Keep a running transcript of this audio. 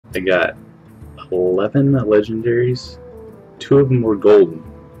I got 11 legendaries. 2 of them were golden.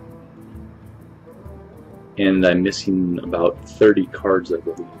 And I'm missing about 30 cards, I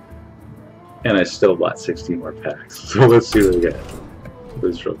believe. And I still bought 60 more packs. So let's see what we got. Do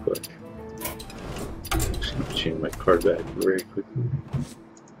this real quick. Just gonna change my card back very quickly.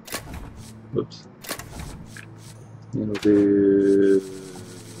 Whoops. And we'll do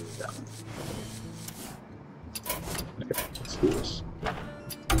that one. Okay, let's do this.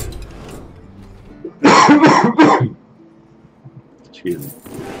 Excuse me.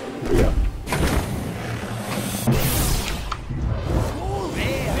 Here we go.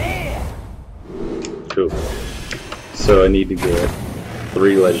 Cool. So I need to get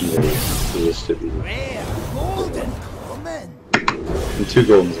 3 legendaries for this to be. And 2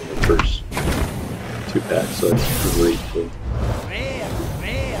 goldens in the first 2 packs, so that's great. Cool.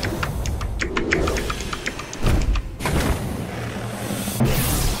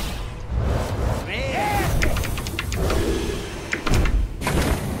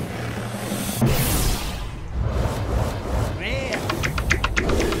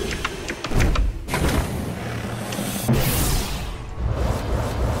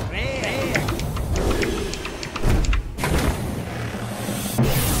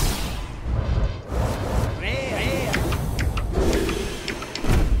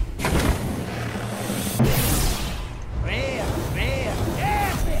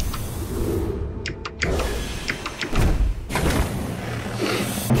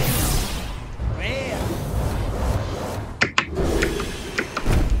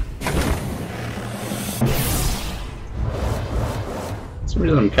 For some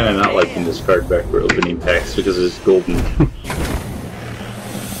reason I'm kind of not liking this card back for opening packs because it's golden.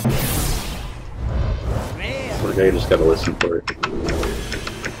 It's like I just gotta listen for it.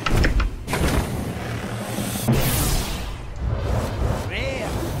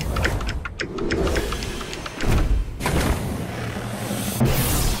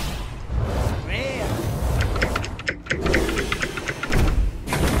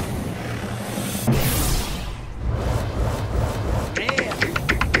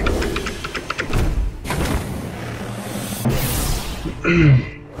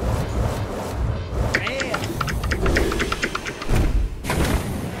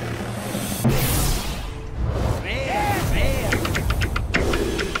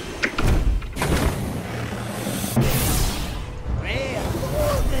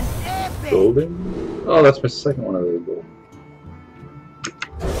 Golden? Oh, that's my second one of those golden.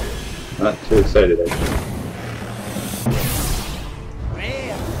 Not too excited, actually.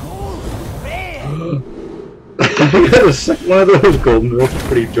 I got a second one of those golden. That's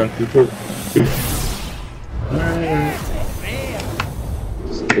pretty junky too. Alright.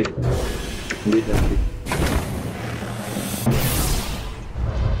 Just take that. Be happy.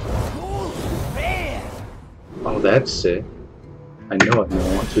 Oh, that's sick. I know it.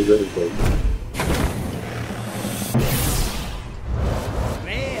 I want to go to golden.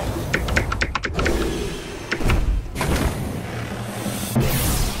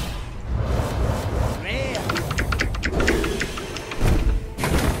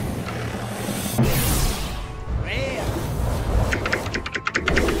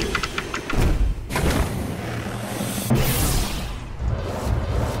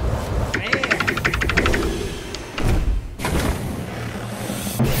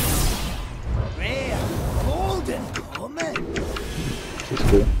 That's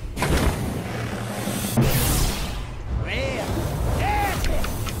cool.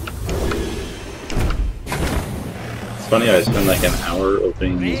 It's funny, I spend like an hour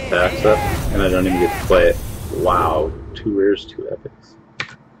opening these packs up, and I don't even get to play it. Wow, 2 rares, 2 epics.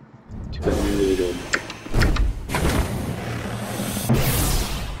 2 really good.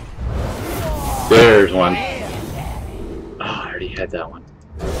 There's one. Oh, I already had that one.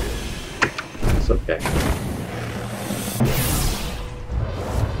 It's okay.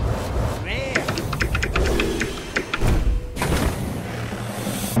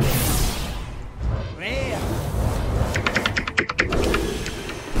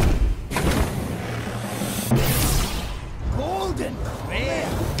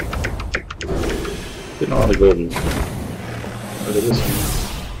 Getting all the goldens. Look at this one.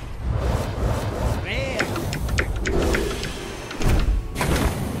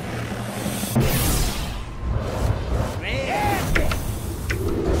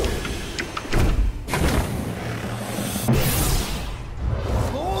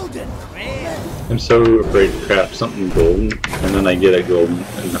 I'm so afraid to craft something golden, and then I get a golden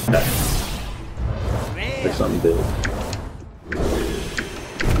in the pack. Like something big.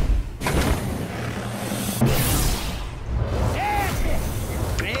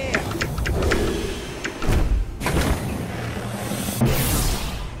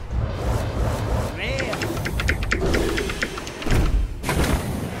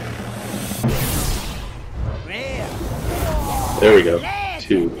 There we go.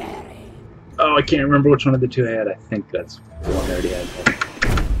 2. Oh, I can't remember which one of the 2 I had. I think that's the one I already had.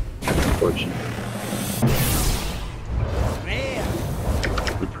 That's unfortunate.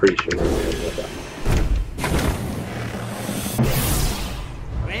 I'm pretty sure I already had that one.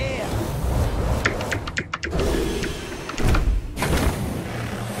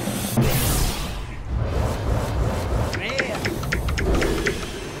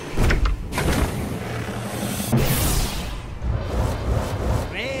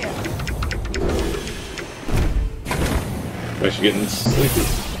 I'm actually getting sleepy.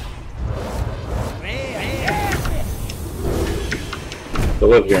 I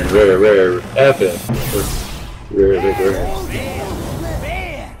live here in rare, epic. Rare.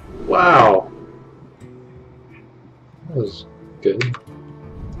 Wow. That was good.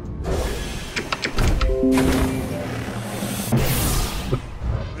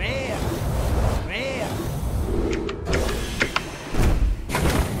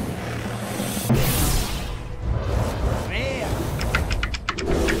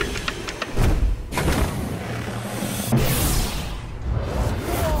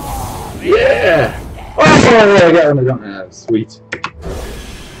 Yeah! Oh, I got one I don't have. Sweet.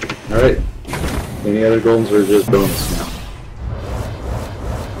 Alright. Any other goldens are just bonus now?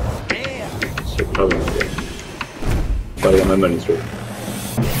 So probably not good. But I got my money's worth.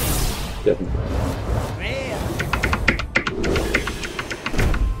 Definitely.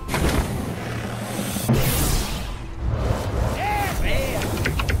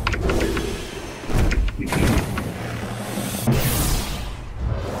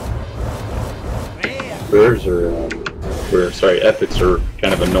 Rares are, sorry, epics are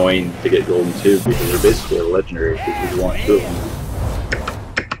kind of annoying to get golden too because they're basically a legendary because you want 2 of them.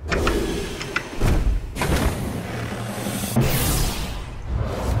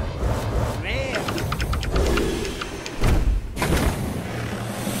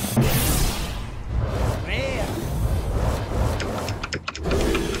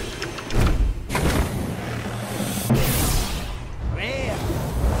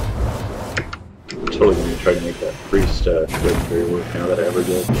 Totally going to try to make that priest legendary work now that I ever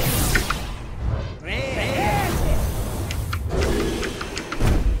did.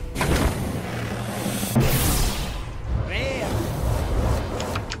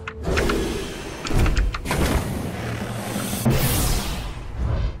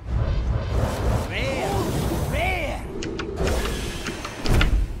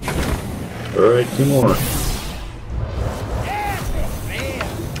 Alright, 2 more.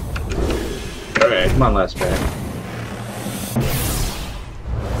 Alright, come on, last pack.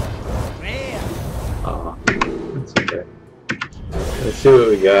 Aw, that's okay. Let's see what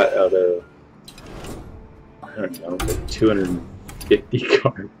we got out of, I don't know, like 250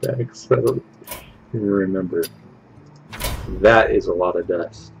 card packs. I don't even remember. That is a lot of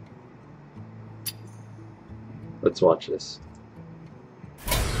dust. Let's watch this.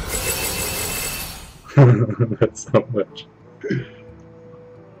 That's not much.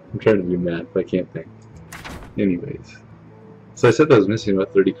 I'm trying to do math, but I can't think. Anyways. So I said that I was missing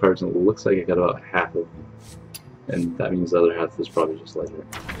about 30 cards, and it looks like I got about half of them. And that means the other half is probably just ledger.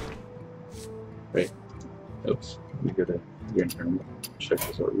 Right? Oops. Let me go to here and check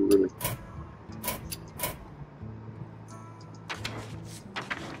this out really quick.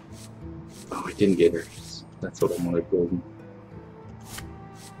 Oh, I didn't get her. That's what I wanted, golden.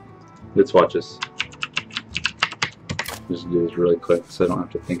 Let's watch this. Just do this really quick so I don't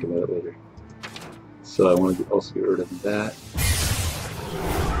have to think about it later. So I want to also get rid of that.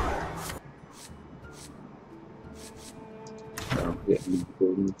 Oh, yeah,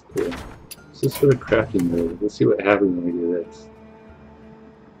 golden. Cool. So let's go to crafting mode. Let's see what happens when we do this.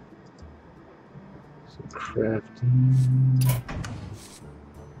 So crafting.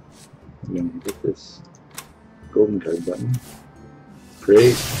 I'm going to get this golden card button.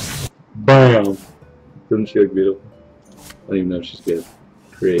 Create. Bam! Doesn't she look beautiful? I don't even know if she's good.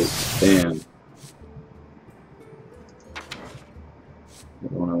 Create. Bam. The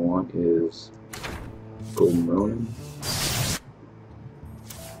one I want is Golden Ronin.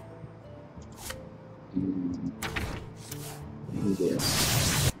 And there.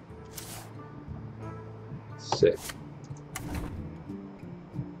 Sick.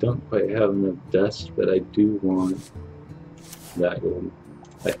 Don't quite have enough dust, but I do want that golden,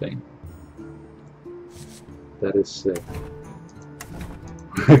 I think. That is sick.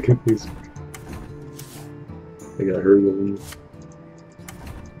 Look at these. I got her golden.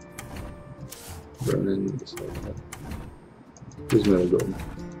 Ronin, just like that. Here's another golden.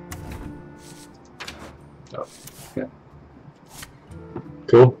 Oh, yeah.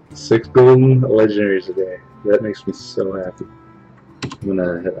 Cool. 6 golden legendaries a day. That makes me so happy. I'm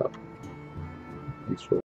gonna head out. Thanks for